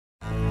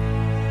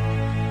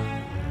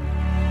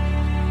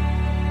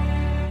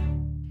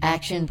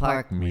Action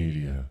Park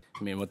Media.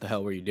 I mean, what the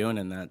hell were you doing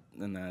in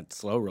that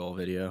slow roll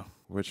video?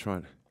 Which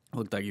one?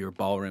 Looked like you were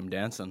ballroom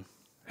dancing.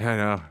 Yeah, I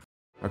know.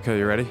 Okay,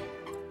 you ready?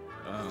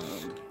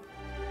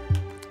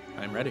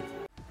 I'm ready.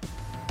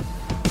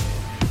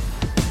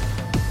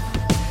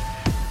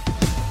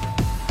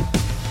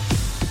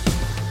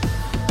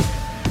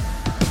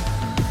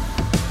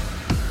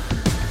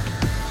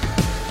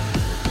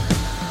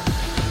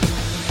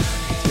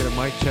 Let's get a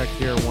mic check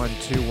here.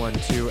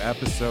 1212,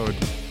 episode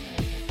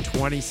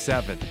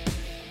 27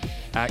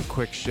 at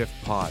Quick Shift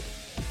Pod.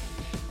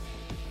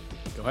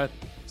 Go ahead.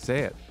 Say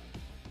it.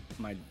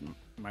 My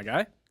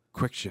guy?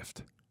 Quick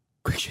Shift.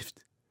 Quick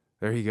shift.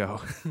 There you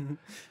go.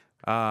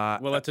 Well,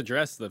 let's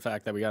address the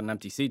fact that we got an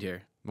empty seat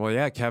here. Well,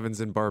 yeah,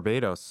 Kevin's in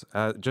Barbados.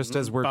 Just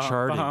as we're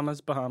charting.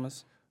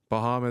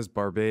 Bahamas.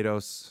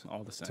 Barbados.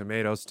 All the same.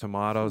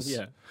 Tomatoes.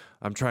 Yeah.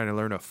 I'm trying to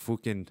learn a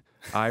fucking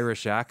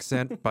Irish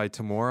accent by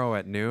tomorrow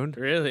at noon.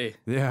 Really?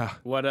 Yeah.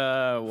 What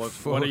are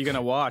you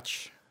gonna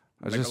watch?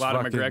 Like a lot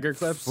of McGregor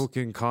clips?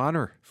 Fucking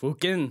Connor.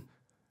 Fucking.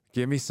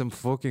 Give me some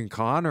fucking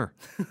Connor.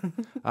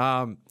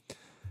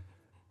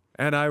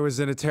 And I was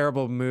in a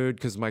terrible mood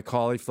because my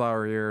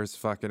cauliflower ear is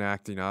fucking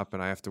acting up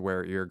and I have to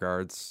wear ear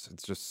guards.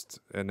 It's just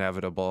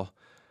inevitable.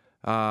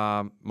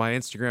 My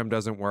Instagram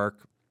doesn't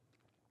work.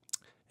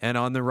 And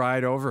on the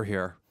ride over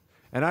here,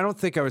 and I don't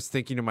think I was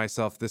thinking to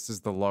myself, this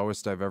is the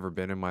lowest I've ever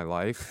been in my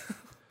life.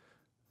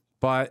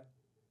 But,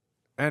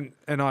 and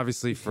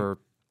obviously for,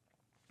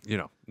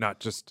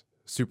 not just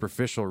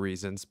superficial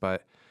reasons,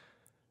 but,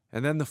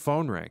 and then the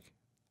phone rang.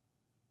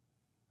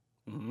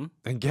 Mm-hmm.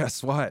 And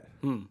guess what?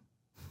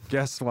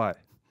 Guess what?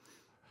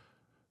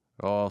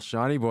 Oh,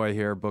 Shawnee boy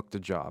here booked a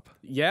job.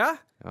 Yeah?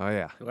 Oh,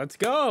 yeah. Let's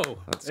go.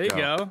 There you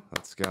go.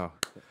 Let's go.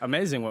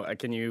 Amazing. Well,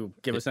 can you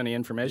give us any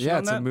information Yeah, on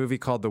it's that? a movie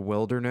called The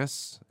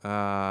Wilderness.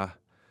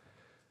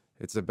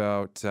 It's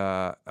about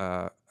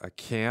a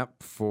camp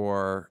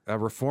a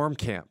reform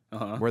camp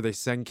where they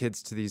send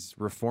kids to these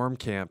reform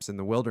camps in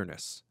the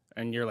wilderness.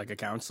 And you're like a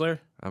counselor?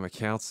 I'm a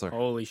counselor.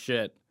 Holy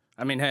shit.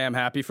 I mean, hey, I'm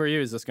happy for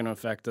you. Is this going to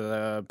affect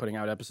putting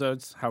out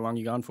episodes? How long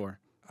you gone for?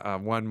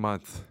 1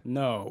 month.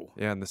 No.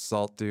 Yeah, in the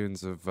salt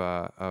dunes of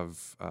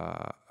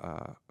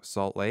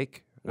Salt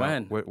Lake.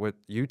 When? With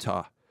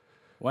Utah.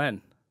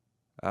 When?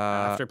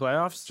 After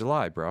playoffs?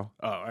 July, bro.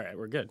 Oh, all right.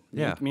 We're good.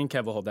 Yeah. Me and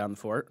Kev will hold down the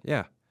fort.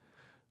 Yeah.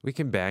 We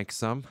can bank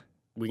some.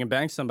 We can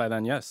bank some by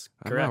then, yes.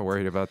 Correct. I'm not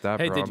worried about that,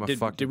 Hey, bro. I'm a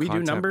fucking did we do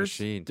content numbers?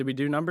 machine. Did we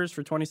do numbers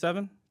for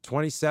 27?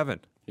 27.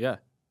 Yeah.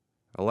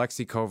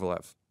 Alexei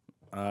Kovalev.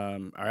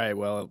 All right.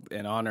 Well,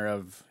 in honor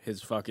of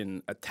his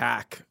fucking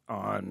attack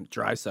on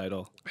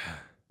Draisaitl,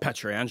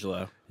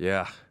 Pietrangelo.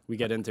 Yeah. We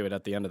get into it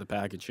at the end of the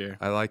package here.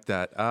 I like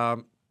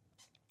that.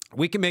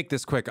 We can make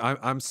this quick.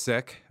 I'm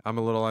sick. I'm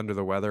a little under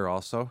the weather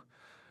also.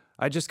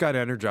 I just got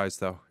energized,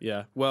 though.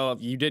 Yeah. Well,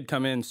 you did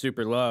come in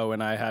super low,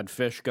 and I had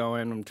fish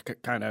going to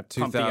kind of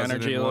pump the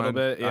energy a little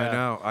bit.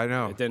 Yeah. I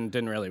know. It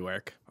didn't really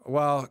work.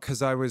 Well,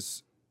 because I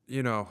was,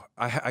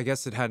 I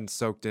guess it hadn't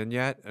soaked in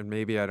yet, and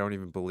maybe I don't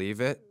even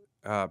believe it.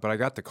 But I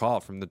got the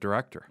call from the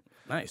director.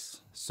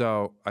 Nice.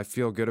 So I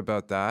feel good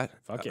about that.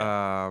 Fuck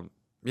yeah.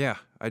 Yeah,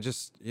 I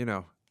just,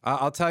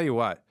 I'll tell you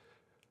what.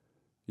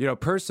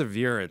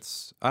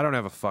 Perseverance. I don't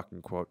have a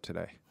fucking quote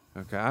today.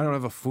 Okay? I don't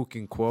have a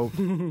fucking quote.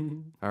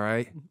 All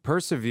right?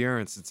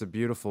 Perseverance, it's a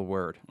beautiful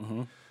word.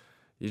 Mm-hmm.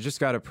 You just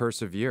got to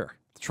persevere.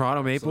 The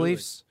Toronto Maple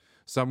Leafs,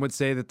 some would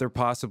say that they're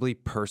possibly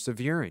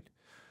persevering.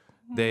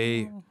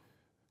 They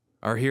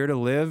are here to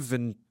live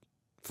and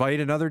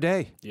fight another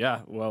day.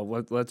 Yeah,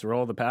 well, let's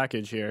roll the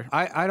package here.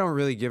 I don't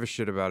really give a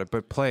shit about it,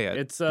 but play it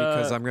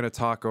because I'm going to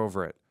talk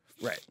over it.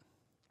 Right.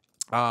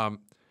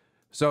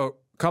 So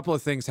a couple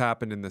of things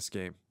happened in this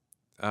game.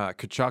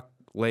 Kachuk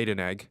laid an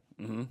egg.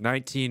 Mm-hmm.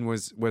 19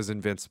 was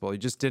invincible. He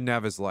just didn't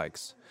have his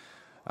legs.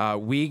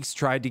 Weegs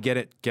tried to get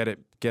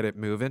it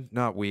moving.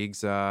 Not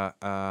Weegs.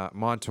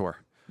 Montour.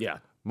 Yeah.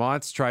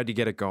 Montz tried to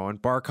get it going.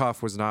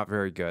 Barkov was not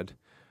very good.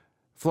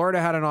 Florida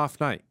had an off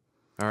night.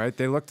 All right,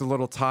 they looked a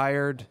little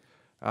tired.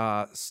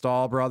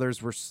 Stahl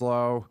brothers were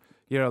slow.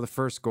 The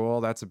first goal,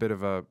 that's a bit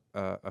of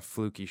a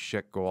fluky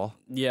shit goal.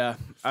 Yeah,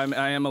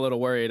 I am a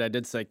little worried. I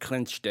did say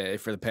clinch day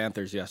for the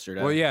Panthers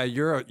yesterday. Well, yeah,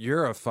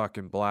 you're a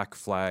fucking black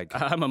flag.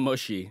 I'm a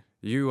mushy.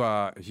 You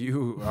are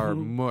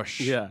mush.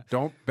 Yeah.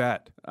 Don't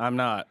bet. I'm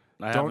not.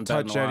 Don't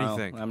touch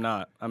anything. I'm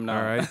not. All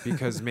right,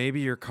 because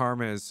maybe your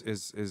karma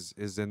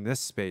is in this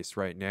space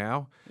right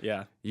now.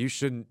 Yeah. You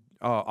shouldn't.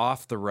 Oh,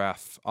 off the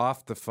ref,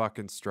 off the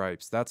fucking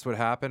stripes. That's what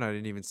happened. I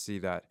didn't even see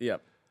that.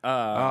 Yep.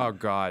 Oh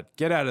God,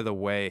 get out of the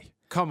way.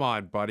 Come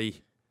on,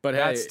 buddy. But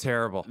that's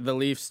terrible. The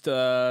Leafs, two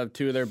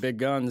of their big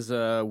guns,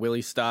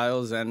 Willie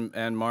Stiles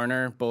and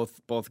Marner,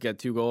 both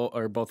get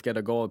both get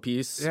a goal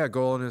apiece. Yeah,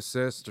 goal and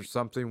assist or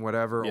something,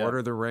 whatever. Yep.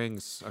 Order the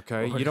rings,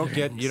 okay? You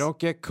don't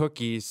get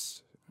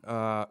cookies.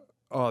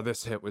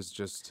 This hit was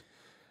just,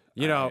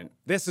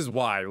 this is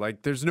why.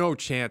 Like, there's no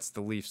chance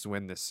the Leafs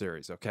win this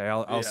series. Okay,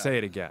 I'll say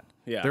it again.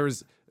 Yeah, there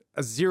was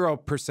a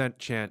 0%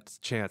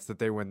 chance that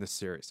they win this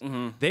series.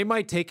 Mm-hmm. They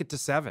might take it to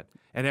 7,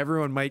 and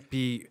everyone might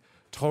be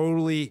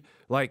totally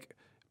like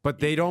but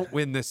they don't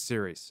win this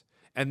series.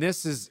 And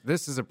this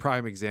is a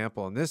prime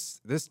example. And this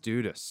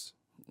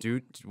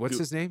what's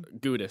his name?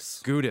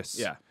 Gudis.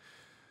 Yeah.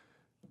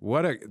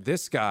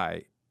 This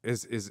guy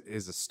is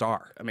a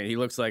star. I mean, he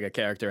looks like a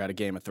character out of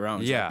Game of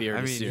Thrones. Yeah, that beard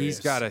I is mean, serious.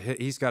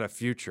 he's got a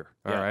future.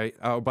 All right.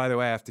 Oh, by the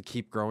way, I have to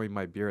keep growing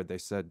my beard. They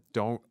said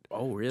don't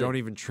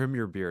even trim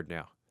your beard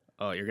now.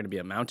 Oh, you're gonna be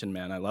a mountain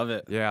man. I love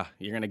it. Yeah,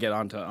 you're gonna get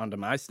onto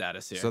my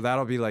status here. So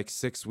that'll be like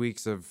 6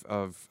 weeks of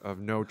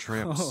no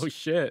trims. Oh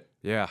shit.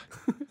 Yeah.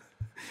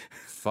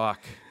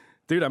 Fuck.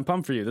 Dude, I'm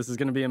pumped for you. This is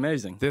gonna be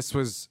amazing. This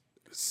was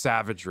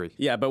savagery.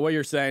 Yeah, but what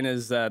you're saying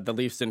is that the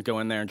Leafs didn't go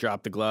in there and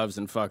drop the gloves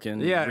and fucking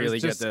really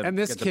get the and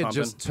this kid pumping.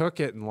 just took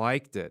it and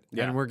liked it.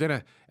 Yeah. And we're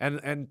gonna and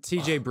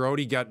TJ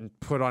Brody got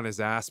put on his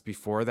ass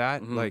before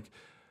that. Like,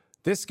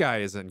 this guy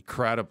is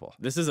incredible.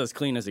 This is as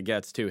clean as it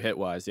gets too, hit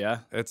wise. Yeah,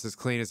 it's as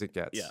clean as it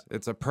gets. Yeah,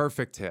 it's a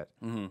perfect hit.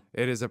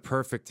 It is a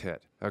perfect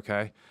hit.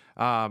 Okay.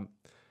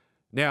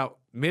 Now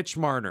Mitch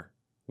Marner,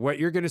 what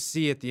you're gonna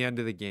see at the end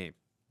of the game,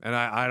 and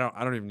I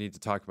don't even need to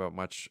talk about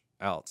much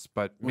else,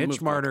 but Mitch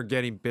Marner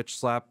getting bitch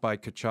slapped by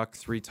Tkachuk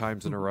 3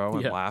 times in a row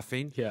and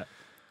laughing. Yeah.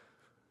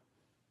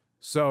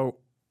 So,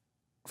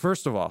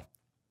 first of all,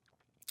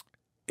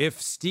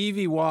 if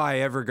Stevie Y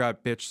ever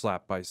got bitch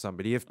slapped by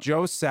somebody, if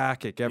Joe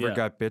Sakic ever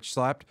got bitch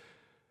slapped,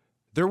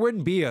 there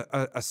wouldn't be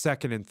a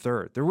second and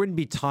third. There wouldn't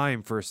be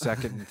time for a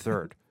second and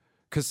third,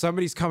 because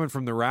somebody's coming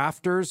from the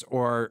rafters,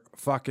 or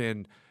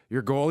fucking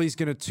your goalie's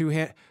gonna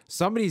two-hand.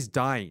 Somebody's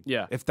dying.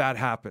 Yeah. If that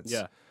happens.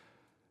 Yeah.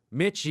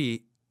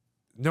 Mitchie,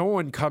 no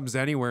one comes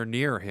anywhere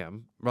near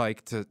him,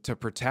 like, to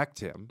protect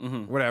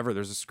him. Whatever,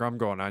 there's a scrum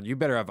going on. You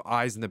better have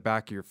eyes in the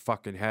back of your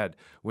fucking head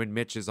when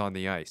Mitch is on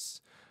the ice.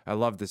 I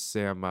love this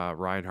Sam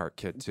Reinhart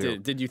kid, too.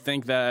 Did you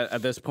think that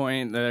at this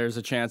point there's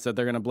a chance that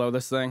they're going to blow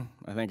this thing?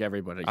 I think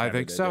everybody I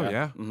think did, so,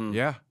 yeah.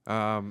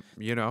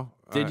 You know.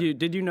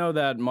 Did you know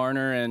that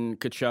Marner and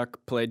Tkachuk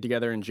played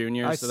together in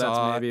juniors? So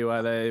that's maybe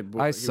why he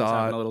was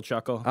having a little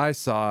chuckle. I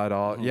saw it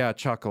all. Yeah,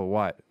 chuckle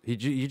what?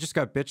 You just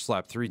got bitch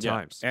slapped 3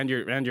 times. And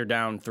you're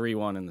down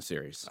 3-1 in the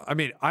series. I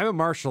mean, I'm a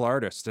martial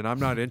artist, and I'm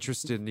not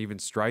interested in even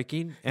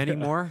striking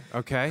anymore,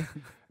 okay?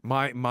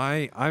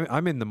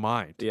 I'm in the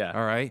mind,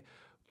 all right?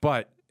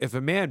 But if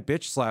a man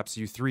bitch slaps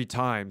you 3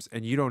 times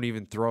and you don't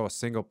even throw a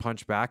single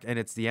punch back, and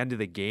it's the end of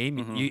the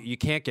game, you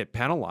can't get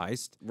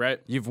penalized.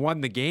 Right. You've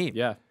won the game.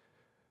 Yeah.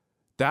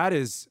 That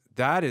is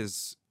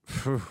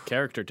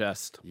character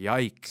test.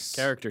 Yikes.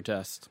 Character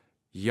test.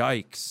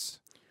 Yikes.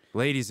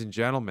 Ladies and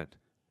gentlemen,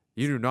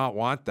 you do not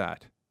want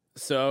that.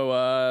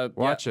 So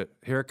watch it.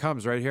 Here it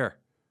comes right here.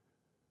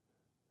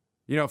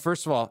 You know,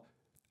 first of all,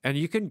 and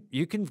you can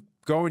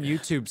go on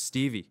YouTube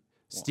Stevie.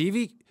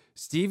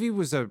 Stevie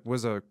was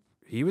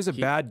a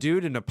bad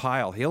dude in a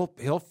pile.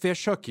 He'll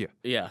fish hook you.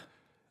 Yeah.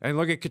 And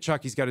look at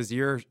Tkachuk.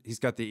 He's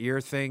got the ear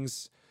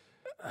things.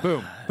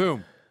 Boom,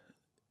 boom.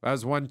 That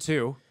was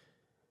 1-2.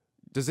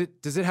 Does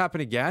it happen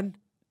again?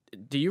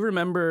 Do you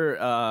remember,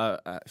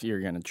 if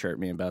you're going to chirp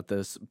me about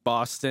this,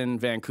 Boston,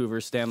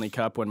 Vancouver, Stanley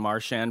Cup when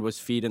Marchand was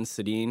feeding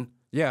Sedin?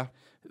 Yeah.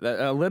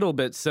 A little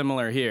bit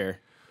similar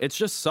here. It's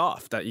just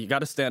soft. You got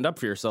to stand up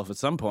for yourself at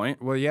some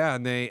point. Well, yeah,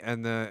 and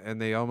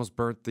they almost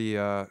burnt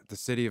the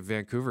city of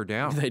Vancouver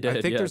down. They did.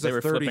 I think there's a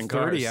 30-30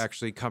 cars.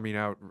 actually coming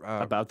out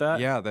about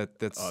that. Yeah,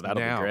 that'll that'll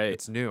now. Be great.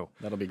 It's new.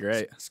 That'll be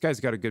great. This guy's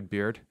got a good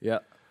beard. Yeah.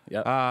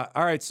 Yeah.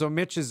 All right. So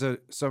Mitch is a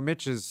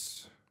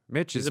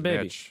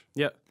baby. Mitch.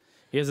 Yep.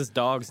 He has his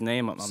dog's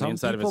name on the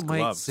inside of his gloves. Some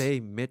people might say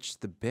Mitch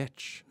the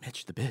bitch.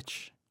 Mitch the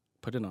bitch.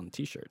 Put it on a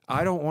T-shirt.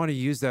 I don't want to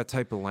use that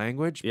type of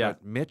language,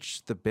 but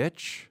Mitch the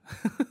bitch.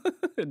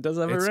 It does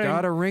have a ring. It's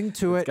got a ring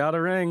to it. It's got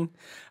a ring.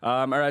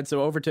 All right,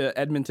 so over to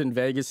Edmonton,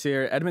 Vegas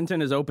here. Edmonton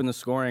has opened the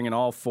scoring in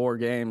all 4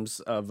 games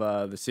of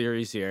the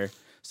series here.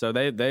 So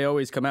they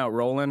always come out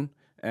rolling,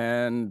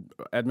 and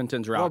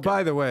Edmonton's rocking. Well,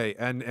 by the way,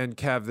 and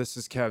Kev, this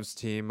is Kev's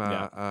team.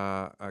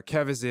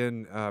 Kev is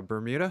in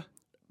Bermuda?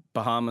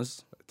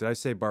 Bahamas. Did I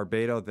say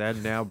Barbados,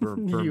 then now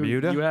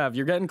Bermuda? You have.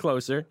 You're getting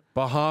closer.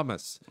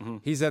 Bahamas.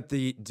 He's at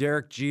the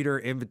Derek Jeter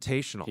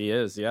Invitational. He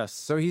is, yes.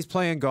 So he's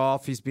playing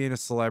golf. He's being a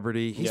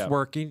celebrity. He's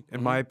working.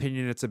 In my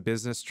opinion, it's a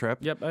business trip.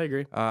 Yep, I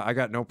agree. I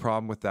got no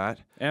problem with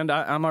that. And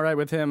I'm all right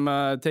with him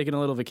taking a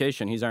little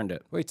vacation. He's earned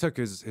it. Well, he took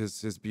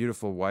his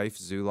beautiful wife,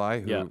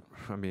 Zulai, who,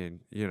 I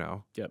mean, you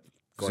know,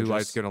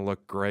 Zulai's going to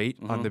look great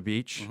on the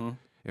beach.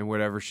 And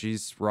whatever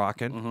she's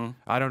rocking.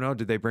 I don't know.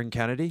 Did they bring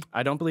Kennedy?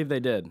 I don't believe they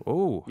did.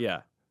 Oh.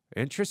 Yeah.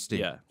 Interesting.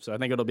 Yeah. So I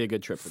think it'll be a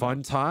good trip for fun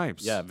them.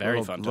 times. Yeah,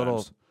 very fun times.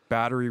 Little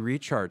battery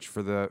recharge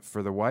for the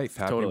wife.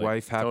 Happy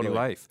wife, happy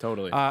life.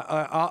 Totally.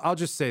 I'll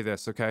just say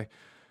this, okay?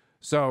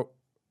 So,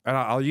 and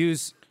I'll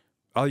use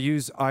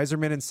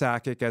Yzerman and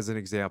Sakic as an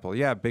example.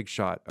 Yeah, big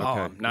shot.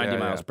 Okay. 90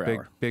 miles per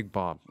hour. Big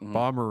bomb.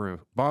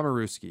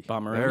 Bomberooski.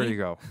 Bomberoonie. There you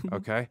go.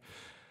 Okay.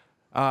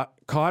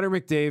 Connor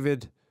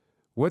McDavid,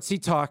 what's he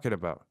talking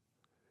about?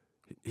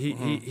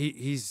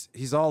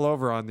 He's all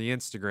over on the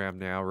Instagram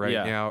now.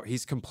 Now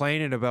he's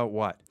complaining about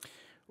what?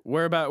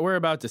 We're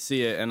about to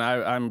see it, and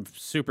I'm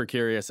super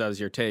curious as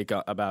your take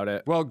about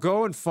it. Well,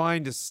 go and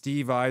find a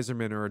Steve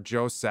Yzerman or a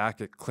Joe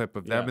Sakic clip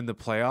of them in the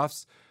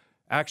playoffs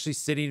actually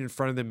sitting in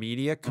front of the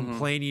media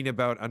complaining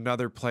about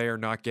another player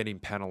not getting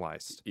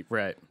penalized.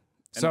 Right.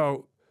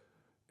 So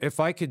if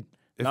I could...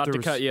 Not to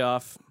cut you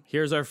off,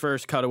 here's our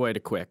first cutaway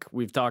to Quick.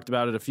 We've talked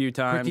about it a few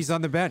times. Quickie's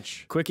on the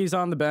bench. Quickie's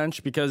on the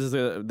bench because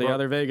the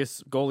other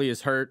Vegas goalie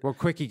is hurt. Well,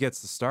 Quickie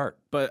gets the start.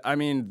 But, I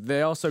mean,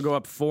 they also go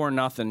up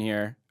 4-0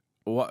 here.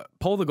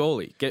 Pull the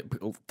goalie.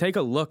 Take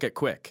a look at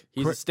Quick.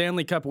 He's a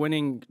Stanley Cup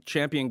winning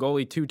champion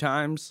goalie 2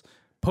 times.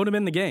 Put him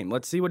in the game.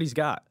 Let's see what he's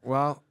got.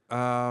 Well,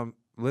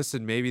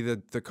 listen, maybe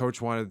the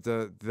coach wanted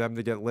them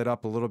to get lit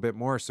up a little bit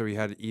more, so he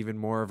had even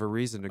more of a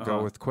reason to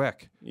go with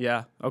Quick.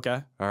 Yeah,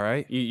 okay. All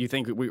right? You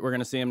think we're going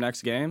to see him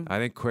next game? I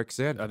think Quick's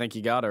in. I think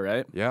you got it,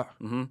 right? Yeah.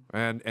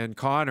 And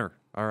Connor.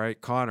 All right,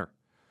 Connor,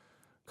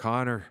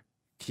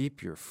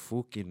 keep your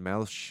fucking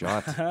mouth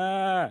shut.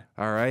 All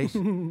right?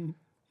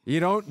 You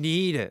don't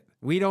need it.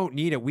 We don't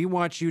need it. We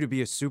want you to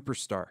be a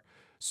superstar.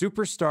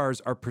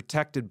 Superstars are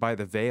protected by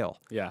the veil.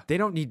 Yeah. They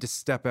don't need to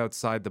step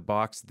outside the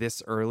box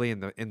this early in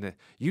the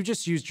you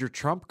just used your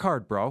trump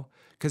card, bro.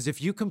 Because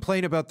if you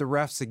complain about the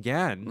refs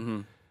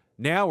again,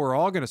 now we're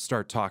all going to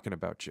start talking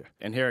about you.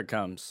 And here it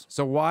comes.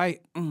 So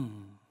why?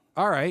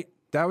 All right.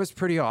 That was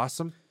pretty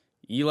awesome.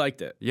 You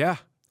liked it. Yeah.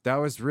 That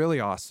was really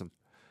awesome.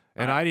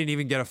 And I didn't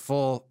even get a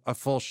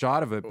full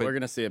shot of it. But we're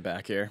going to see it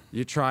back here.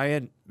 he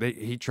tried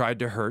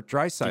to hurt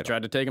Draisaitl. He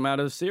tried to take him out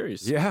of the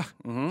series. Yeah.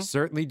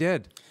 Certainly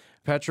did.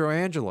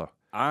 Petroangelo.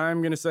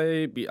 I'm going to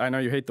say, I know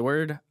you hate the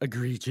word,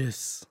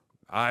 egregious.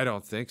 I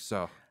don't think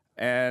so.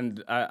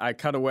 And I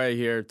cut away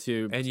here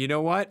to... And you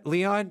know what,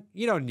 Leon?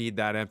 You don't need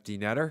that empty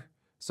netter.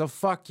 So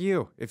fuck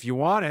you. If you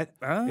want it,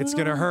 it's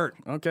going to hurt.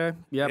 Okay.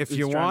 Yep. If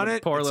you want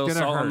it, pour a it's little going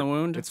to salt hurt. on the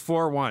wound. It's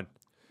 4-1.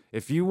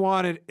 If you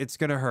want it, it's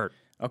going to hurt.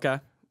 Okay.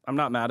 I'm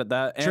not mad at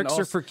that. And Tricks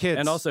are for kids.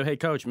 And also, hey,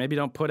 coach, maybe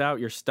don't put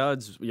out your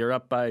studs. You're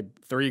up by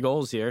 3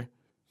 goals here.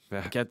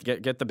 Yeah.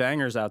 Get the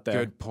bangers out there.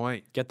 Good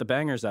point. Get the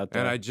bangers out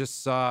there. And I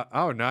just saw,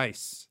 oh,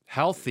 nice.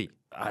 Healthy.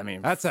 I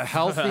mean, that's a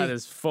healthy. That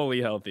is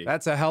fully healthy.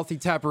 That's a healthy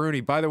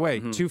Taparuni. By the way,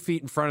 2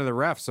 feet in front of the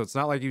ref, so it's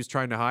not like he was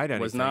trying to hide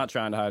anything. Was not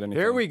trying to hide anything.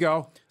 Here we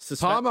go.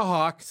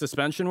 Tomahawk.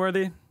 Suspension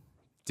worthy?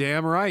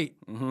 Damn right.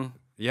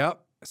 Yep.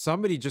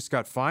 Somebody just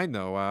got fined,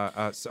 though.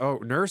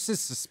 Nurse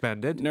is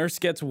suspended. Nurse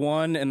gets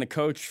 1, and the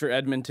coach for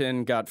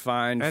Edmonton got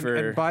fined for...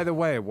 And by the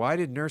way, why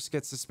did Nurse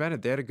get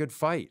suspended? They had a good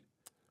fight.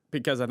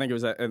 Because I think it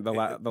was the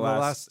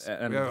last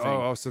end of the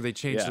thing. So they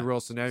changed the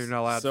rules, so now you're not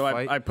allowed to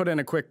fight? So I put in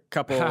a quick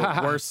couple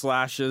worst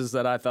slashes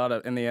that I thought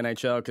of in the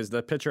NHL, because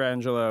the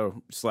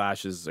Pietrangelo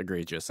slash is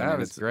egregious. That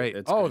was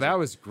great. That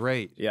was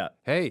great. Yeah.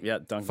 Hey,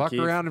 Duncan fuck Keith.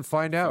 around and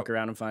find out. Fuck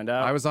around and find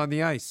out. I was on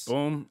the ice.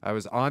 Boom. I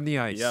was on the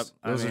ice. Yep.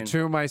 Those are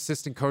 2 of my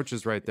assistant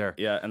coaches right there.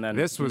 Yeah, and then...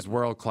 This was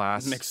world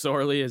class.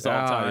 McSorley is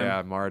all time.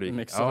 Yeah, Marty.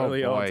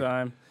 McSorley all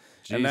time.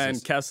 Jesus. And then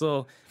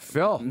Kessel,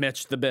 Phil,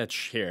 Mitch the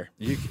bitch here.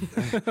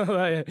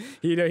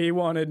 He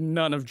wanted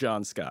none of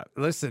John Scott.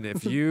 Listen,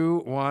 if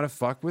you want to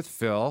fuck with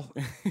Phil,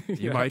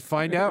 you might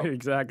find out.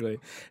 Exactly.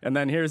 And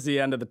then here's the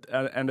end of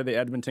the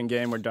Edmonton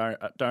game where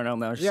Darnell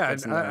Nurse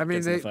gets in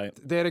the fight.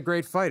 They had a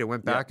great fight. It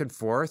went back and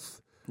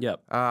forth.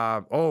 Yep.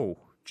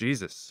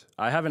 Jesus.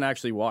 I haven't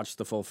actually watched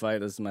the full fight.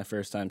 This is my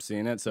first time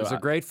seeing it. So it was a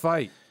great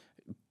fight.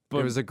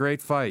 It was a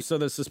great fight. So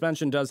the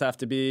suspension does have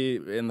to be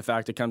in the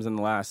fact it comes in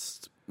the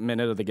last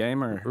minute of the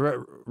game,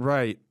 or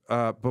right?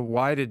 But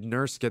why did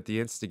Nurse get the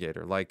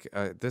instigator? Like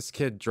this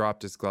kid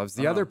dropped his gloves.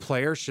 The other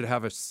players should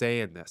have a say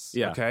in this.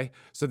 Yeah. Okay.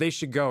 So they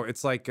should go.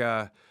 It's like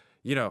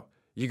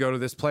you go to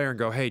this player and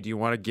go, hey, do you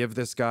want to give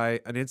this guy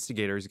an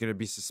instigator? He's going to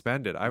be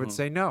suspended. I would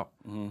say no.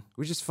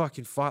 We just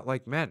fucking fought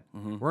like men.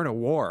 We're in a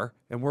war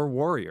and we're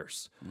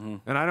warriors.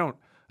 And I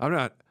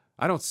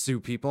don't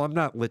sue people. I'm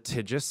not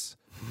litigious.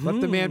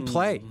 Let the man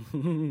play.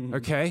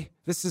 Okay.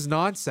 This is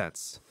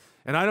nonsense.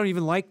 And I don't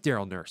even like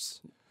Daryl Nurse.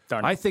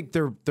 I think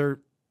they're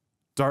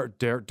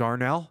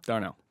Darnell,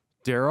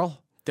 Daryl,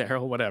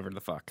 whatever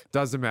the fuck.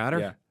 Doesn't matter.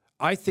 Yeah.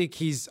 I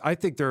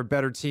think they're a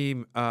better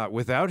team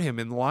without him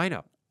in the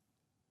lineup.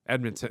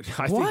 Edmonton.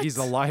 I think he's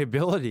a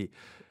liability.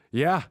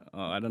 Yeah.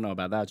 Oh, I don't know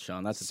about that,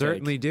 Sean. That's a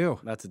certainly take. Do.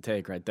 That's a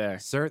take right there.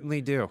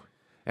 Certainly do.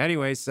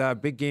 Anyways,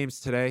 big games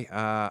today.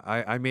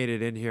 I made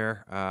it in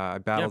here. I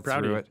battled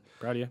through it.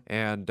 Proud of you.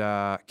 And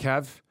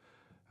Kev,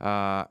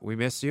 we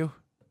miss you.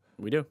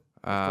 We do.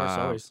 Of course,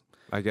 always.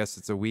 I guess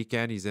it's a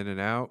weekend. He's in and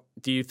out.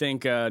 Do you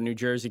think New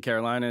Jersey,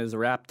 Carolina is a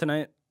wrap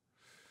tonight?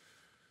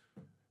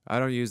 I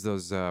don't use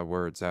those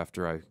words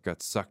after I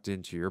got sucked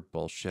into your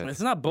bullshit.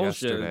 It's not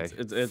bullshit.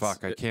 Yesterday.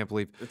 Fuck, I can't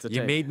believe you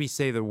take. made me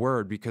say the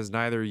word because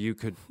neither of you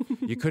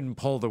couldn't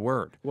pull the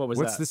word. What's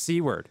that? The C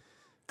word?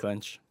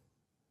 Clinch.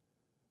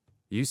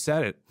 You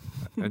said it,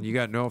 and you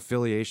got no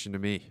affiliation to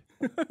me.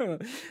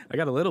 I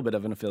got a little bit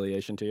of an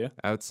affiliation to you.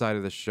 Outside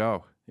of the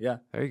show. Yeah.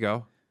 There you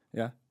go.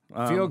 Yeah.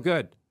 Feel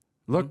good.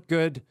 Look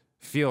good.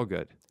 Feel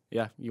good.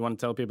 Yeah. You want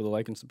to tell people to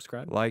like and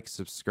subscribe? Like,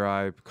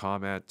 subscribe,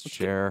 comment,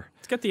 share.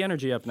 Let's get the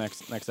energy up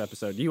next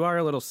episode. You are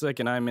a little sick,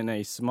 and I'm in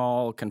a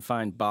small,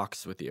 confined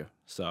box with you.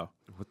 So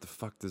What the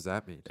fuck does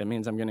that mean? It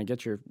means I'm gonna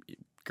get your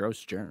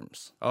gross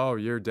germs. Oh,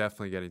 you're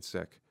definitely getting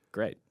sick.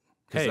 Great.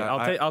 Hey,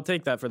 I'll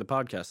take that for the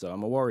podcast though.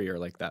 I'm a warrior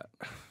like that.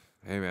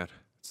 Hey man,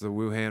 it's the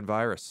Wuhan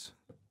virus.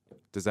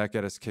 Does that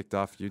get us kicked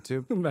off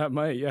YouTube? That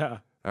might, yeah.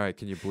 All right,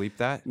 can you bleep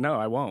that? No,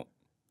 I won't.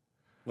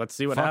 Let's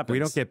see what Fuck, happens. we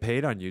don't get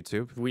paid on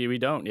YouTube. We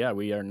don't. Yeah,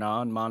 we are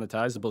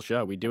non-monetizable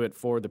show. We do it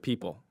for the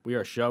people. We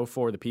are a show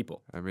for the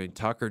people. I mean,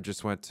 Tucker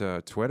just went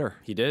to Twitter.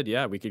 He did.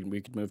 Yeah, we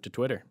could move to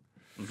Twitter.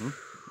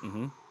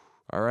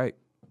 All right.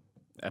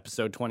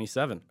 Episode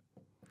 27.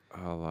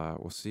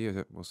 We'll see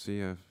you. We'll see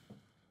you.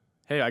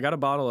 Hey, I got a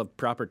bottle of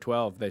Proper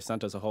 12. They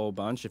sent us a whole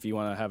bunch. If you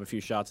want to have a few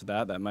shots of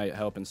that, that might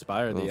help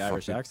inspire the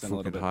Irish accent a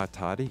little bit. Hot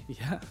toddy.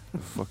 Yeah.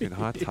 Fucking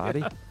hot toddy.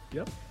 Yeah.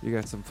 Yep. You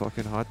got some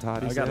fucking hot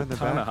toddies I got there a in the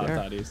ton back of hot there?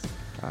 toddies.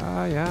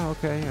 Yeah.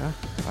 Okay. Yeah.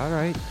 All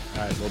right.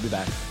 All right, we'll be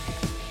back.